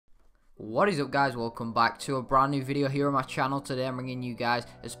What is up, guys? Welcome back to a brand new video here on my channel. Today I'm bringing you guys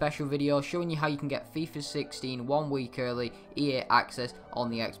a special video showing you how you can get FIFA 16 1 week early EA access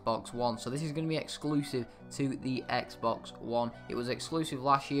on the Xbox One. So this is going to be exclusive to the Xbox One. It was exclusive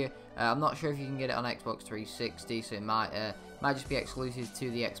last year. I'm not sure if you can get it on Xbox 360, so it might just be exclusive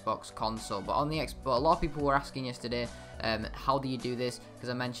to the Xbox console. But a lot of people were asking yesterday, how do you do this? Because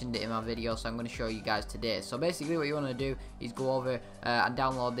I mentioned it in my video, so I'm going to show you guys today. So basically, what you want to do is go over and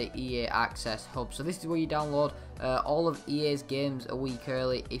download the EA Access Hub. So this is where you download all of EA's games a week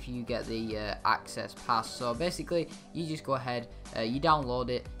early if you get the Access Pass. So basically, you just go ahead, you download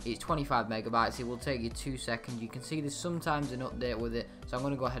it. It's 25 megabytes. It will take you 2 seconds. You can see there's sometimes an update with it, so I'm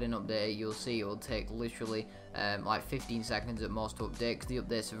going to go ahead and update it. You'll see it will take literally like 15 seconds at most to update, because the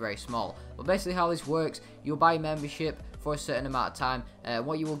updates are very small. But basically how this works, you'll buy membership for a certain amount of time.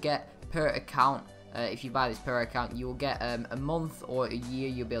 What you will get per account, if you buy this per account, you will get a month or a year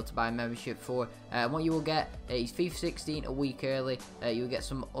you'll be able to buy a membership for. What you will get is FIFA 16 a week early. You'll get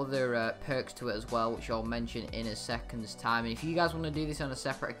some other perks to it as well, which I'll mention in a second's time. And if you guys want to do this on a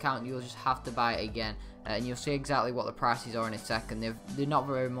separate account, you'll just have to buy it again, and you'll see exactly what the prices are in a second. They're not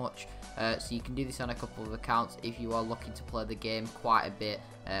very much, so you can do this on a couple of accounts if you are looking to play the game quite a bit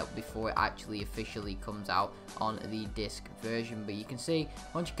before it actually officially comes out on the disc version. But you can see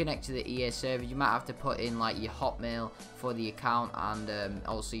once you connect to the EA server, you might have to put in like your Hotmail for the account, and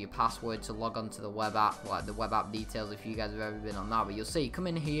also your password to log on to the web app, like the web app details if you guys have ever been on that. But you'll see, come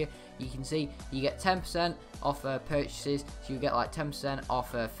in here, you can see you get 10% off purchases, so you get like 10%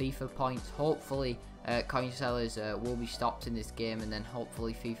 off FIFA points. Hopefully coin sellers will be stopped in this game, and then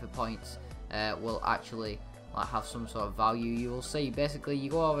hopefully FIFA points will actually have some sort of value. You will see basically you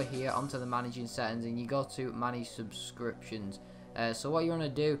go over here onto the managing settings and you go to manage subscriptions. So what you want to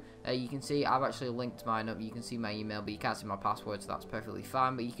do, you can see I've actually linked mine up. You can see my email, but you can't see my password, so that's perfectly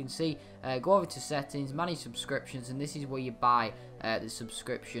fine. But you can see, go over to settings, manage subscriptions, and this is where you buy the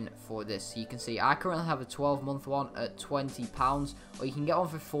subscription for this. So you can see I currently have a 12-month one at £20, or you can get one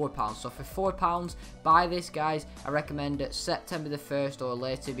for £4. So for £4, buy this, guys. I recommend September the 1st or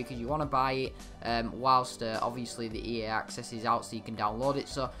later, because you want to buy it whilst obviously the EA access is out, so you can download it.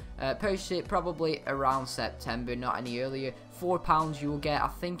 So purchase it probably around September, not any earlier. £4 you will get, I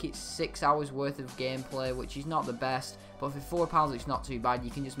think it's 6 hours worth of gameplay, which is not the best, but for £4 it's not too bad. You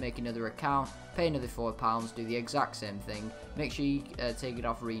can just make another account, pay another £4, do the exact same thing. Make sure you take it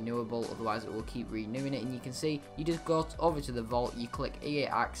off renewable, otherwise it will keep renewing it. And you can see you just go over to the vault, you click EA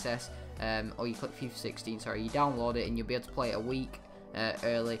access, or you click FIFA 16, sorry, you download it, and you'll be able to play it a week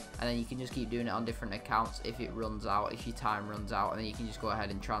early, and then you can just keep doing it on different accounts if it runs out, if your time runs out, and then you can just go ahead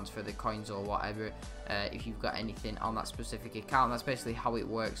and transfer the coins or whatever if you've got anything on that specific account. That's basically how it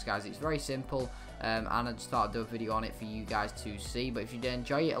works, guys. It's very simple, and I just thought I'd do a video on it for you guys to see. But if you did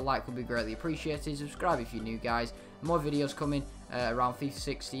enjoy it, a like would be greatly appreciated. Subscribe if you're new, guys. More videos coming around FIFA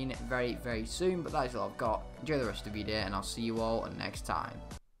 16 very, very soon. But that is all I've got. Enjoy the rest of your day, and I'll see you all next time.